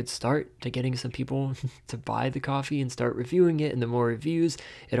could be a good start to getting some people to buy the coffee and start reviewing it. And the more reviews,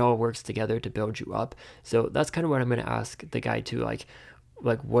 it all works together to build you up. So that's kind of what I'm going to ask the guy to,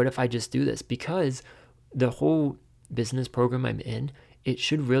 like what if I just do this? Because the whole business program I'm in, it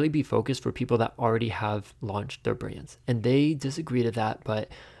should really be focused for people that already have launched their brands. And they disagree to that, but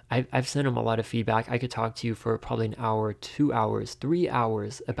I've sent them a lot of feedback. I could talk to you for probably an hour, 2 hours, 3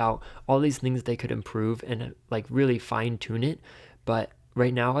 hours about all these things they could improve and like really fine tune it. But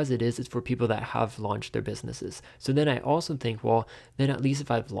right now, as it is, it's for people that have launched their businesses. So then I also think, well, then at least if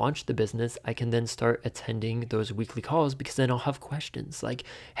I've launched the business, I can then start attending those weekly calls, because then I'll have questions like,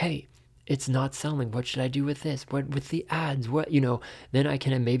 hey, it's not selling. What should I do with this? What with the ads? Then I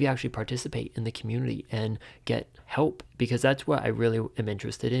can maybe actually participate in the community and get help, because that's what I really am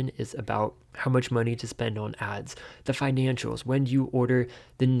interested in, is about how much money to spend on ads, the financials, when do you order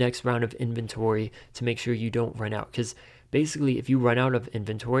the next round of inventory to make sure you don't run out. Because basically, if you run out of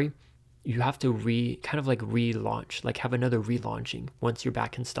inventory, you have to kind of like relaunch, like have another relaunching once you're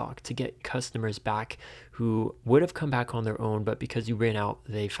back in stock to get customers back who would have come back on their own, but because you ran out,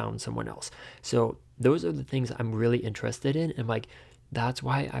 they found someone else. So those are the things I'm really interested in. And like, that's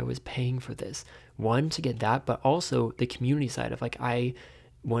why I was paying for this. One, to get that, but also the community side of like, I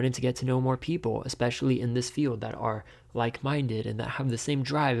wanted to get to know more people, especially in this field, that are like-minded and that have the same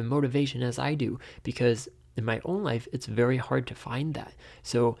drive and motivation as I do, because in my own life, it's very hard to find that.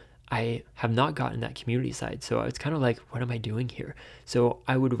 So I have not gotten that community side. So it's kind of like, what am I doing here? So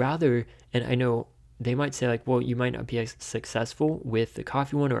I would rather, and I know they might say like, well, you might not be as successful with the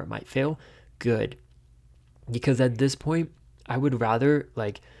coffee one, or it might fail. Good. Because at this point, I would rather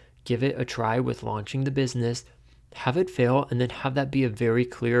like give it a try with launching the business, have it fail, and then have that be a very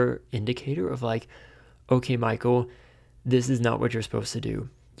clear indicator of like, okay, Michael, this is not what you're supposed to do.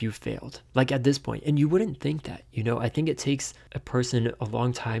 You failed. Like at this point. And you wouldn't think that, I think it takes a person a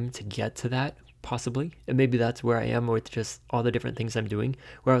long time to get to that, possibly. And maybe that's where I am with just all the different things I'm doing,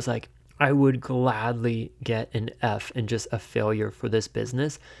 where I was like, I would gladly get an F and just a failure for this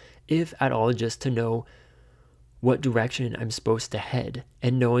business, if at all, just to know what direction I'm supposed to head,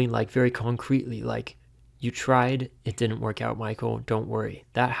 and knowing like very concretely, like, you tried, it didn't work out, Michael, don't worry.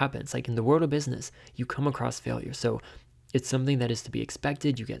 That happens. Like in the world of business, you come across failure. So it's something that is to be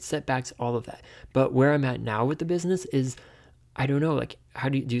expected. You get setbacks, all of that. But where I'm at now with the business is, I don't know, like, how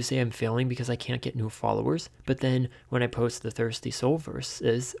do you say I'm failing because I can't get new followers? But then when I post the Thirsty Soul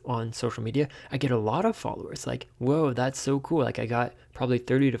verses on social media, I get a lot of followers. Like, whoa, that's so cool. Like, I got probably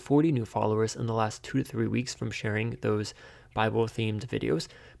 30 to 40 new followers in the last 2 to 3 weeks from sharing those Bible themed videos.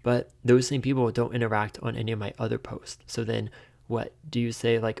 But those same people don't interact on any of my other posts. So then what do you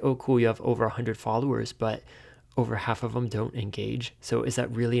say? Like, oh, cool, you have over 100 followers, but over half of them don't engage. So is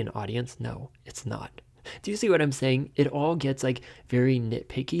that really an audience? No, it's not. Do you see what I'm saying? It all gets like very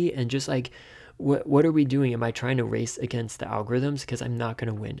nitpicky, and just like, what are we doing? Am I trying to race against the algorithms? Because I'm not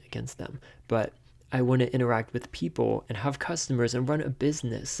going to win against them. But I want to interact with people and have customers and run a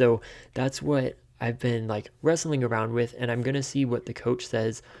business. So that's what I've been like wrestling around with, and I'm going to see what the coach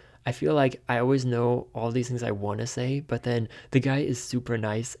says. I feel like I always know all these things I want to say, but then the guy is super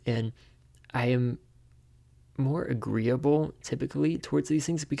nice, and I am more agreeable typically towards these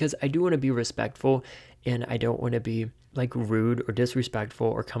things, because I do want to be respectful, and I don't want to be like rude or disrespectful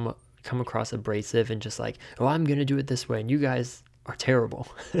or come across abrasive and just like, oh, I'm going to do it this way and you guys are terrible.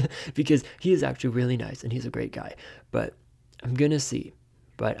 Because he is actually really nice and he's a great guy. But I'm going to see.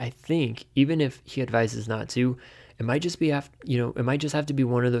 But I think even if he advises not to, it might just be it might just have to be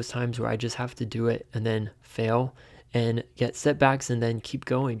one of those times where I just have to do it and then fail and get setbacks and then keep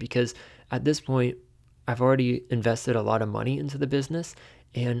going, because at this point I've already invested a lot of money into the business,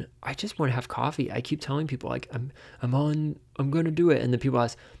 and I just want to have coffee. I keep telling people like, I'm going to do it. And the people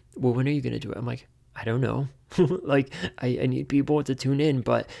ask, well, when are you going to do it? I'm like, I don't know. Like I need people to tune in.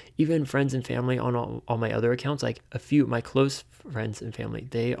 But even friends and family on all my other accounts, like a few, my close friends and family,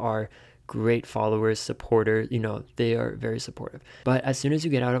 they are great followers, supporters, they are very supportive. But as soon as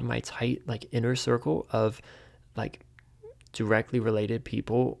you get out of my tight, like inner circle of like directly related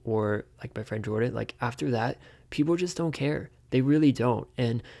people, or like my friend Jordan, like after that, people just don't care. They really don't.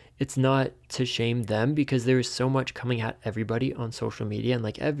 And it's not to shame them, because there's so much coming at everybody on social media, and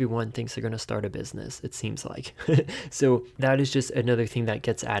like everyone thinks they're going to start a business, it seems like. So that is just another thing that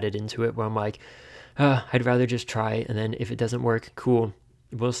gets added into it, where I'm like, I'd rather just try, and then if it doesn't work, cool,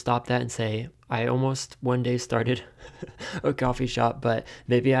 we'll stop that and say, I almost one day started a coffee shop, but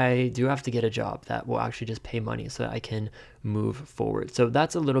maybe I do have to get a job that will actually just pay money so that I can move forward. So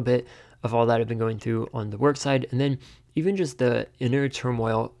that's a little bit of all that I've been going through on the work side. And then even just the inner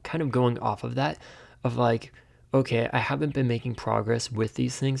turmoil, kind of going off of that, of like, okay, I haven't been making progress with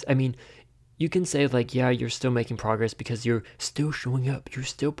these things. I mean, you can say like, yeah, you're still making progress because you're still showing up, you're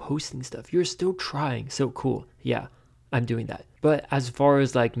still posting stuff, you're still trying. So cool. Yeah, I'm doing that. But as far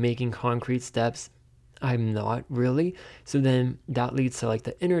as like making concrete steps, I'm not really. So then that leads to like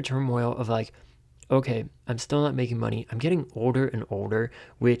the inner turmoil of like, okay, I'm still not making money. I'm getting older and older,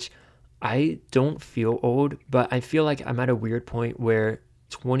 which I don't feel old, but I feel like I'm at a weird point where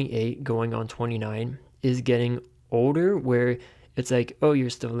 28 going on 29 is getting older, where it's like, oh,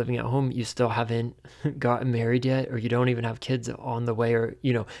 you're still living at home, you still haven't gotten married yet, or you don't even have kids on the way, or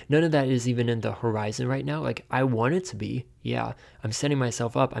none of that is even in the horizon right now. Like, I want it to be. Yeah, I'm setting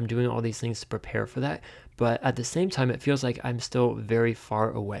myself up, I'm doing all these things to prepare for that, but at the same time it feels like I'm still very far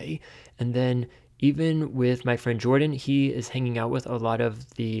away. And then even with my friend Jordan, he is hanging out with a lot of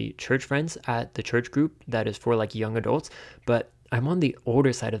the church friends at the church group that is for like young adults, but I'm on the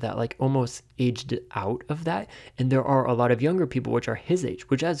older side of that, like almost aged out of that. And there are a lot of younger people which are his age,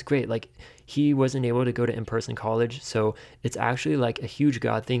 which that's great. Like he wasn't able to go to in-person college. So it's actually like a huge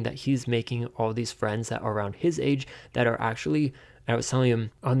God thing that he's making all these friends that are around his age that are actually, I was telling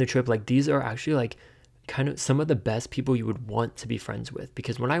him on the trip, like these are actually like kind of some of the best people you would want to be friends with.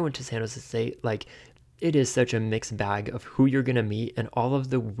 Because when I went to San Jose State, like it is such a mixed bag of who you're going to meet and all of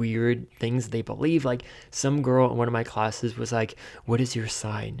the weird things they believe. Like some girl in one of my classes was like, what is your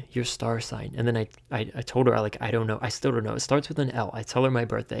sign, your star sign? And then I told her, like, I don't know. I still don't know. It starts with an L. I tell her my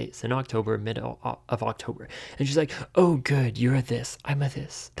birthday. It's in October, middle of October. And she's like, oh, good. You're a this. I'm a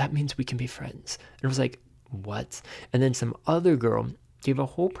this. That means we can be friends. And I was like, what? And then some other girl gave a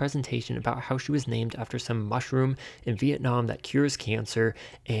whole presentation about how she was named after some mushroom in Vietnam that cures cancer.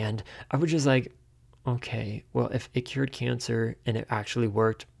 And I was just like, okay, well, if it cured cancer and it actually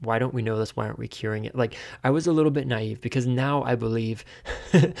worked, why don't we know this? Why aren't we curing it? Like, I was a little bit naive because now I believe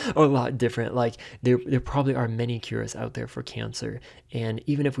a lot different. Like, there probably are many cures out there for cancer. And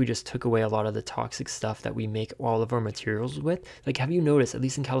even if we just took away a lot of the toxic stuff that we make all of our materials with, like, have you noticed, at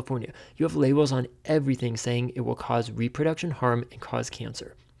least in California, you have labels on everything saying it will cause reproduction harm and cause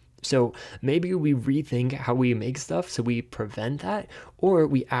cancer. So maybe we rethink how we make stuff so we prevent that, or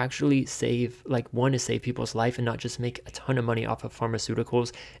we actually want to save people's life and not just make a ton of money off of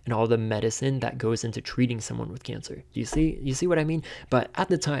pharmaceuticals and all the medicine that goes into treating someone with cancer. You see what I mean? But at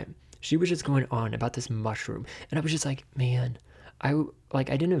the time, she was just going on about this mushroom, and I was just like, man, I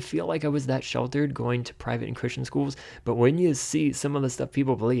didn't feel like I was that sheltered going to private and Christian schools, but when you see some of the stuff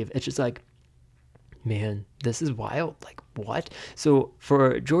people believe, it's just like, man, this is wild. Like, what? So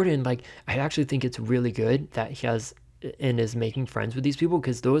for Jordan, like, I actually think it's really good that he has and is making friends with these people,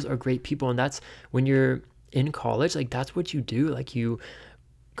 because those are great people. And that's when you're in college, like, that's what you do. Like, you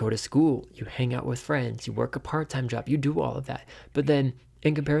go to school, you hang out with friends, you work a part-time job, you do all of that. But then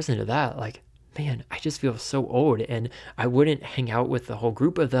in comparison to that, like, man, I just feel so old, and I wouldn't hang out with the whole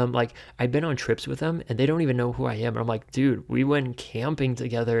group of them. Like, I've been on trips with them and they don't even know who I am. And I'm like, dude, we went camping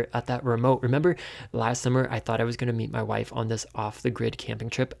together at that remote. Remember last summer, I thought I was going to meet my wife on this off the grid camping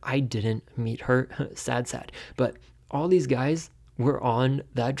trip. I didn't meet her. sad. But all these guys were on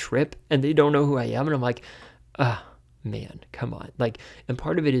that trip and they don't know who I am. And I'm like, man, come on. Like, and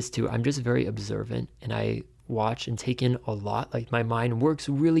part of it is too, I'm just very observant and I watch and take in a lot. Like, my mind works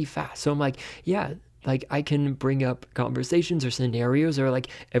really fast. So I'm like, yeah, like I can bring up conversations or scenarios or like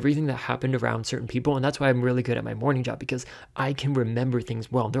everything that happened around certain people. And that's why I'm really good at my morning job, because I can remember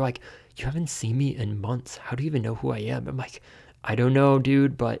things well. And they're like, you haven't seen me in months. How do you even know who I am? I'm like, I don't know,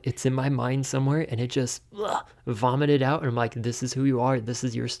 dude, but it's in my mind somewhere, and it just vomited out. And I'm like, this is who you are. This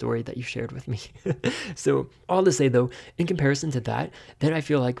is your story that you shared with me. So all to say though, in comparison to that, then I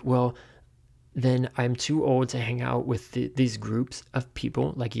feel like, well, then I'm too old to hang out with these groups of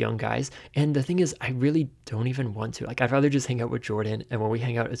people, like young guys. And the thing is, I really don't even want to. Like, I'd rather just hang out with Jordan. And when we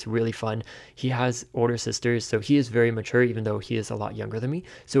hang out, it's really fun. He has older sisters, so he is very mature, even though he is a lot younger than me.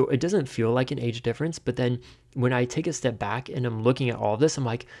 So it doesn't feel like an age difference. But then when I take a step back and I'm looking at all of this, I'm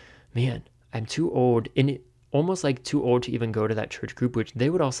like, man, I'm too old. And almost like too old to even go to that church group, which they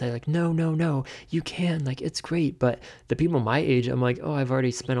would all say like, no, you can, like, it's great. But the people my age, I'm like, oh, I've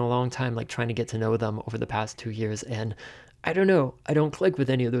already spent a long time like trying to get to know them over the past 2 years, and I don't know, I don't click with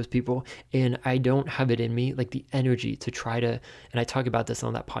any of those people, and I don't have it in me, like the energy to try to, and I talk about this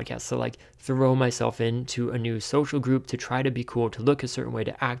on that podcast, so like throw myself into a new social group to try to be cool, to look a certain way,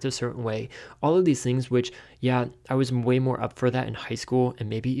 to act a certain way, all of these things, which, yeah, I was way more up for that in high school and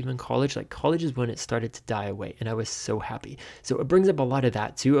maybe even college. Like, college is when it started to die away, and I was so happy. So it brings up a lot of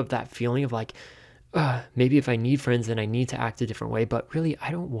that too, of that feeling of like, maybe if I need friends, then I need to act a different way, but really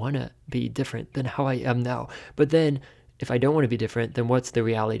I don't want to be different than how I am now. But then if I don't want to be different, then what's the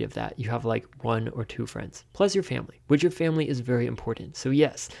reality of that? You have like 1 or 2 friends, plus your family, which your family is very important. So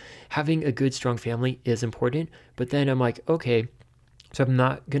yes, having a good, strong family is important. But then I'm like, okay, so I'm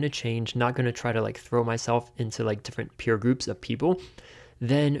not going to change, not going to try to like throw myself into like different peer groups of people.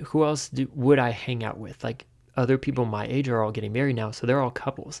 Then who else would I hang out with? Like, other people my age are all getting married now, so they're all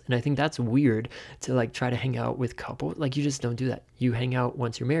couples. And I think that's weird to like try to hang out with couples. Like, you just don't do that. You hang out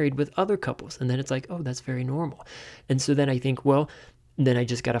once you're married with other couples, and then it's like, oh, that's very normal. And so then I think, well, then I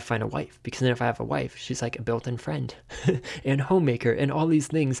just got to find a wife, because then if I have a wife, she's like a built-in friend and homemaker and all these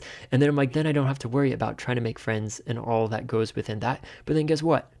things. And then I'm like, then I don't have to worry about trying to make friends and all that goes within that. But then guess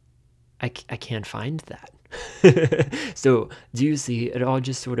what? I can't find that. So do you see, it all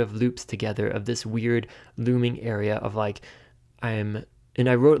just sort of loops together of this weird looming area of like, and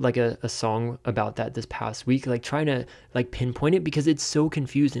I wrote like a song about that this past week, like trying to like pinpoint it, because it's so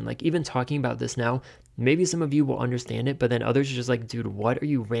confusing. Like, even talking about this now maybe some of you will understand it, but then others are just like, dude, what are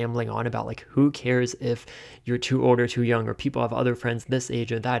you rambling on about? Like, who cares if you're too old or too young, or people have other friends this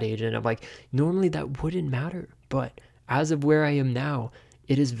age or that age? And I'm like, normally that wouldn't matter. But as of where I am now,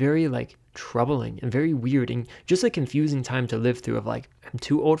 it is very like troubling and very weird and just a confusing time to live through of like, I'm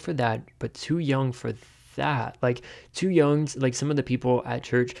too old for that, but too young for that. Like too young, like some of the people at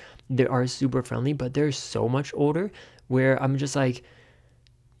church, they are super friendly, but they're so much older where I'm just like,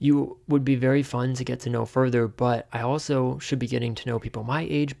 you would be very fun to get to know further, but I also should be getting to know people my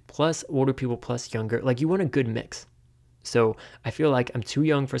age, plus older people, plus younger. Like you want a good mix. So I feel like I'm too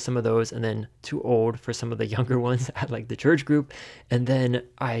young for some of those and then too old for some of the younger ones at like the church group. And then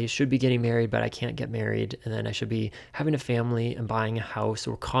I should be getting married, but I can't get married. And then I should be having a family and buying a house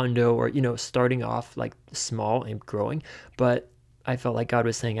or condo or, starting off like small and growing. But I felt like God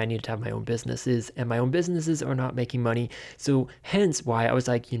was saying I needed to have my own businesses, and my own businesses are not making money. So hence why I was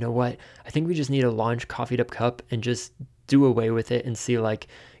like, you know what? I think we just need to launch Coffeed Up Cup and just do away with it and see like,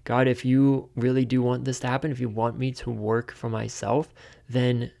 God, if you really do want this to happen, if you want me to work for myself,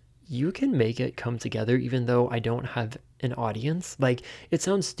 then you can make it come together even though I don't have an audience. Like it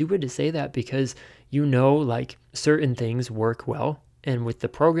sounds stupid to say that because like certain things work well. And with the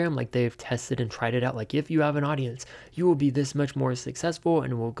program, like they've tested and tried it out. Like if you have an audience, you will be this much more successful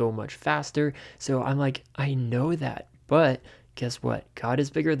and will go much faster. So I'm like, I know that, but guess what? God is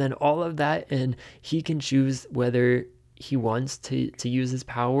bigger than all of that, and he can choose whether he wants to use his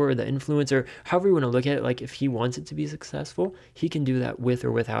power or the influence or however you want to look at it. Like if he wants it to be successful, he can do that with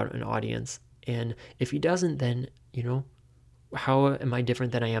or without an audience. And if he doesn't, then, how am I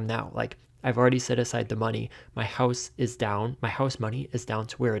different than I am now? Like I've already set aside the money. My house is down. My house money is down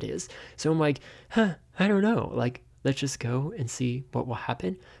to where it is. So I'm like, I don't know. Like, let's just go and see what will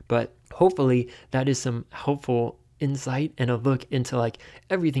happen. But hopefully that is some helpful insight and a look into like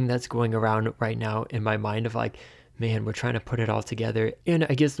everything that's going around right now in my mind of like, man, we're trying to put it all together. And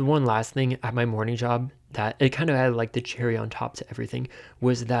I guess the one last thing at my morning job that it kind of had like the cherry on top to everything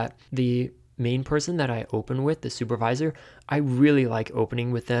was that the main person that I open with, the supervisor, I really like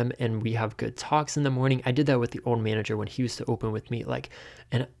opening with them and we have good talks in the morning. I did that with the old manager when he used to open with me.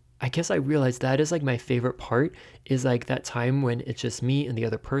 And I guess I realized that is like my favorite part is like that time when it's just me and the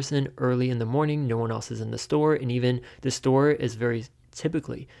other person early in the morning, no one else is in the store. And even the store is very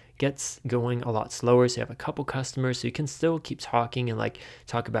typically gets going a lot slower, so you have a couple customers, so you can still keep talking and like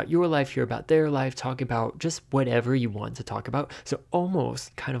talk about your life, hear about their life, talk about just whatever you want to talk about. So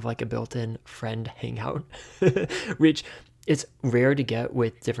almost kind of like a built-in friend hangout, which it's rare to get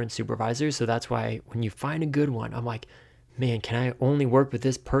with different supervisors. So that's why when you find a good one, I'm like, man, can I only work with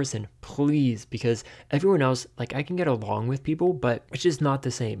this person, please? Because everyone else, like I can get along with people, but it's just not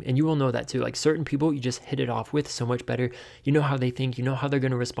the same. And you will know that too. Like certain people, you just hit it off with so much better. You know how they think, you know how they're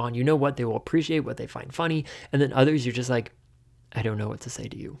going to respond, you know what they will appreciate, what they find funny. And then others, you're just like, I don't know what to say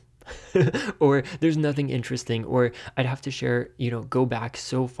to you. Or there's nothing interesting, or I'd have to share, go back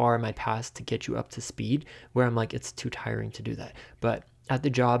so far in my past to get you up to speed where I'm like, it's too tiring to do that. But at the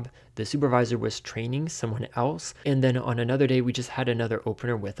job, the supervisor was training someone else. And then on another day, we just had another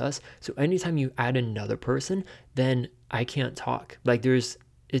opener with us. So anytime you add another person, then I can't talk. Like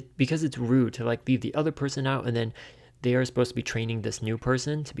because it's rude to like leave the other person out, and then they are supposed to be training this new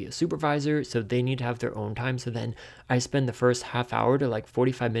person to be a supervisor. So they need to have their own time. So then I spend the first half hour to like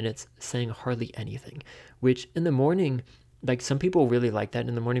 45 minutes saying hardly anything, which in the morning, like some people really like that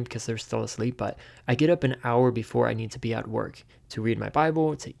in the morning because they're still asleep, but I get up an hour before I need to be at work to read my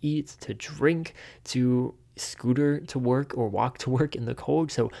Bible, to eat, to drink, to scooter to work or walk to work in the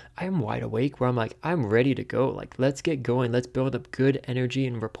cold. So I'm wide awake where I'm like, I'm ready to go. Like, let's get going. Let's build up good energy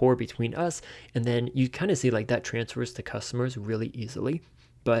and rapport between us. And then you kind of see like that transfers to customers really easily.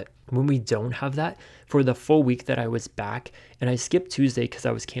 But when we don't have that, for the full week that I was back, and I skipped Tuesday because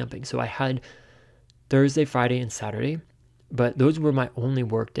I was camping. So I had Thursday, Friday, and Saturday. But those were my only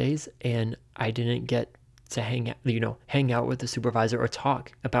work days, and I didn't get to hang out with the supervisor or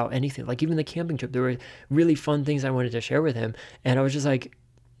talk about anything. Like even the camping trip, there were really fun things I wanted to share with him, and I was just like,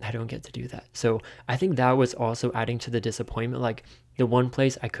 I don't get to do that. So I think that was also adding to the disappointment. Like the one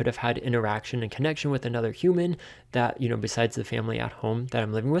place I could have had interaction and connection with another human that, besides the family at home that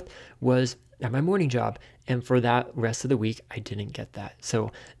I'm living with, was at my morning job. And for that rest of the week, I didn't get that.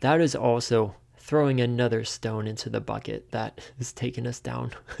 So that is also throwing another stone into the bucket that is taking us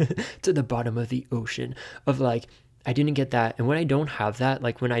down to the bottom of the ocean of like, I didn't get that. And when I don't have that,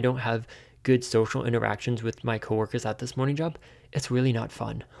 like when I don't have good social interactions with my coworkers at this morning job, it's really not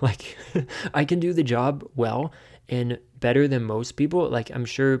fun. Like I can do the job well and better than most people. Like I'm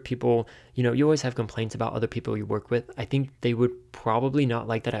sure people, you always have complaints about other people you work with. I think they would probably not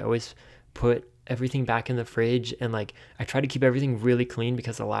like that I always put everything back in the fridge, and like I try to keep everything really clean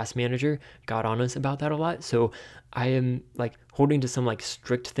because the last manager got on us about that a lot. So I am like holding to some like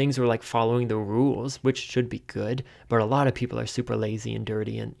strict things, or like following the rules, which should be good, but a lot of people are super lazy and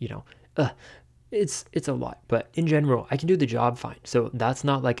dirty, and it's a lot. But in general, I can do the job fine. So that's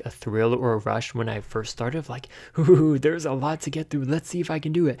not like a thrill or a rush when I first started of like, ooh, there's a lot to get through, let's see if I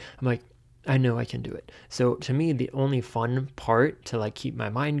can do it. I'm like, I know I can do it. So to me, the only fun part to like keep my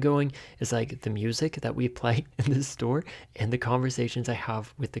mind going is like the music that we play in the store and the conversations I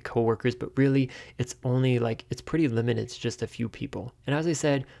have with the coworkers. But really, it's only like, it's pretty limited. It's just a few people. And as I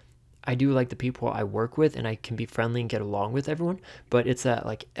said, I do like the people I work with, and I can be friendly and get along with everyone, but it's that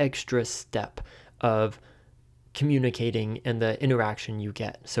like extra step of communicating and the interaction you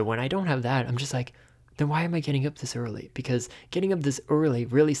get. So when I don't have that, I'm just like, then why am I getting up this early? Because getting up this early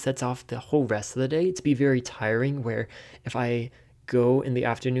really sets off the whole rest of the day. It's be very tiring, where if I go in the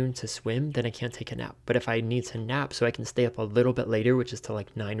afternoon to swim, then I can't take a nap. But if I need to nap so I can stay up a little bit later, which is till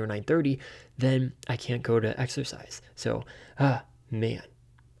like 9 or 9:30, then I can't go to exercise. So, man,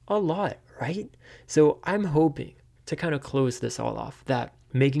 a lot, right? So I'm hoping to kind of close this all off, that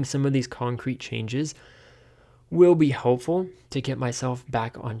making some of these concrete changes will be helpful to get myself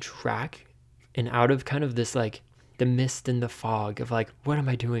back on track and out of kind of this like the mist and the fog of like, what am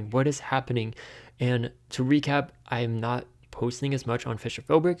I doing? What is happening? And to recap, I'm not posting as much on Fisher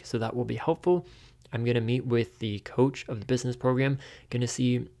Philbrick, so that will be helpful. I'm going to meet with the coach of the business program, going to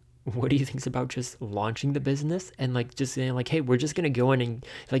see what he thinks about just launching the business, and like just saying like, hey, we're just going to go in and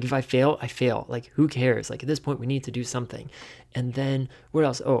like, if I fail, I fail. Like, who cares? Like, at this point, we need to do something. And then what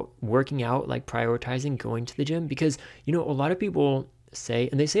else? Oh, working out, like prioritizing going to the gym, because, a lot of people say,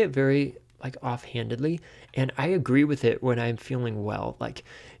 and they say it very like offhandedly, and I agree with it when I'm feeling well. Like,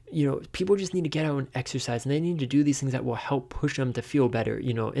 people just need to get out and exercise, and they need to do these things that will help push them to feel better,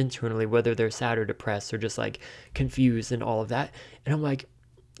 internally, whether they're sad or depressed or just like confused and all of that. And I'm like,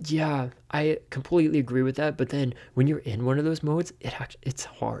 yeah, I completely agree with that. But then when you're in one of those modes, it's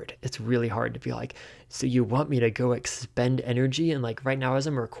hard. It's really hard to be like, so you want me to go expend energy? And like right now, as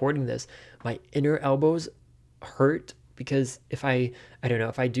I'm recording this, my inner elbows hurt, because if I don't know,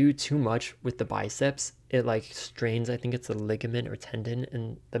 if I do too much with the biceps, it like strains, I think it's a ligament or tendon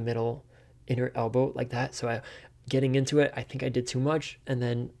in the middle inner elbow, like that. So getting into it, I think I did too much. And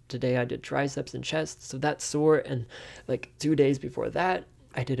then today I did triceps and chest, so that's sore. And like 2 days before that,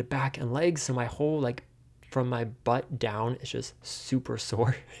 I did a back and legs, so my whole like from my butt down is just super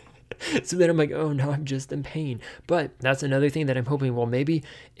sore. So then I'm like, oh no, I'm just in pain. But that's another thing that I'm hoping, well, maybe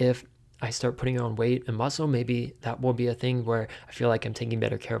if I start putting on weight and muscle, maybe that will be a thing where I feel like I'm taking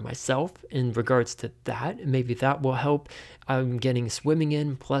better care of myself in regards to that. Maybe that will help. I'm getting swimming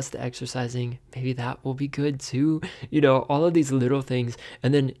in plus the exercising. Maybe that will be good too. All of these little things.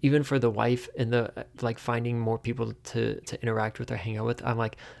 And then even for the wife and the like finding more people to interact with or hang out with,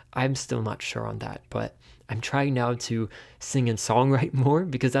 I'm still not sure on that, but I'm trying now to sing and songwrite more,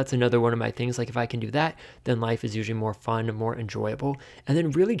 because that's another one of my things. Like if I can do that, then life is usually more fun and more enjoyable. And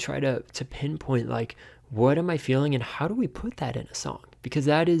then really try to pinpoint like, what am I feeling and how do we put that in a song? Because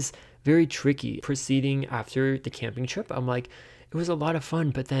that is very tricky. Proceeding after the camping trip, I'm like, it was a lot of fun,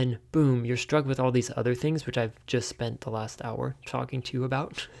 but then boom, you're struck with all these other things, which I've just spent the last hour talking to you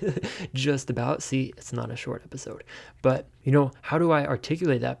about. Just about. See, it's not a short episode. But, how do I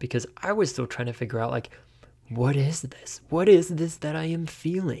articulate that? Because I was still trying to figure out like, what is this? What is this that I am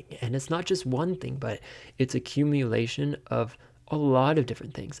feeling? And it's not just one thing, but it's accumulation of a lot of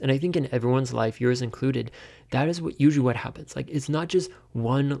different things. And I think in everyone's life, yours included, that is usually what happens. Like, it's not just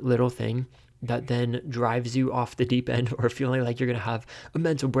one little thing that then drives you off the deep end, or feeling like you're going to have a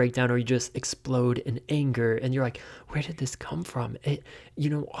mental breakdown, or you just explode in anger. And you're like, where did this come from?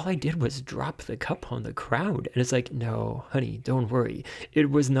 All I did was drop the cup on the ground. And it's like, no, honey, don't worry. It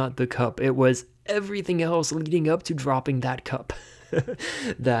was not the cup. It was everything else leading up to dropping that cup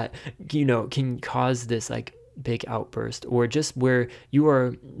that, can cause this like big outburst, or just where you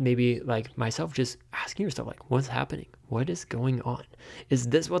are maybe like myself, just asking yourself like, what's happening? What is going on? Is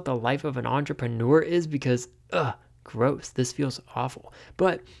this what the life of an entrepreneur is? Because gross, this feels awful.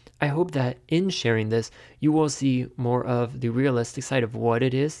 But I hope that in sharing this, you will see more of the realistic side of what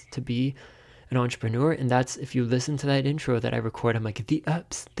it is to be an entrepreneur. And that's, if you listen to that intro that I record, I'm like, the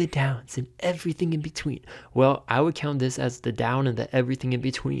ups, the downs, and everything in between. Well, I would count this as the down and the everything in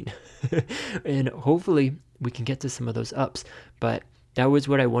between. And hopefully we can get to some of those ups. But that was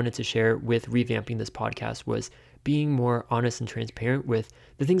what I wanted to share with revamping this podcast, was being more honest and transparent with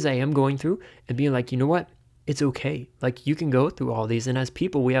the things I am going through, and being like, you know what? it's okay. Like, you can go through all these, and as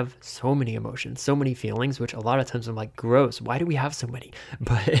people, we have so many emotions, so many feelings, which a lot of times I'm like, gross, why do we have so many?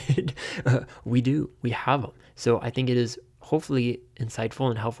 But we have them. So I think it is hopefully insightful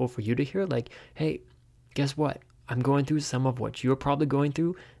and helpful for you to hear, like, hey, guess what? I'm going through some of what you're probably going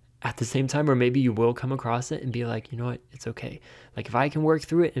through at the same time, or maybe you will come across it and be like, you know what, it's okay. Like, if I can work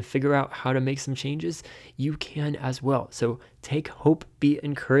through it and figure out how to make some changes, you can as well. So take hope, be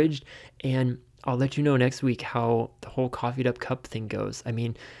encouraged, and I'll let you know next week how the whole coffeed up cup thing goes. I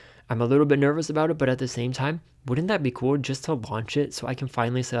mean, I'm a little bit nervous about it, but at the same time, wouldn't that be cool just to launch it so I can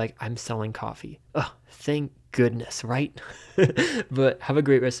finally say, like, I'm selling coffee? Oh, thank goodness, right? But have a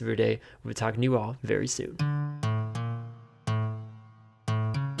great rest of your day. We'll be talking to you all very soon.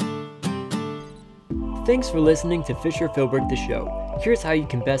 Thanks for listening to Fisher Philbrick the Show. Here's how you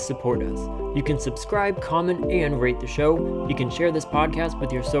can best support us. You can subscribe, comment, and rate the show. You can share this podcast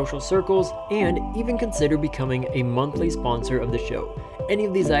with your social circles, and even consider becoming a monthly sponsor of the show. Any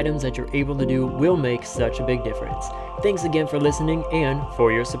of these items that you're able to do will make such a big difference. Thanks again for listening and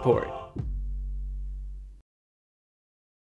for your support.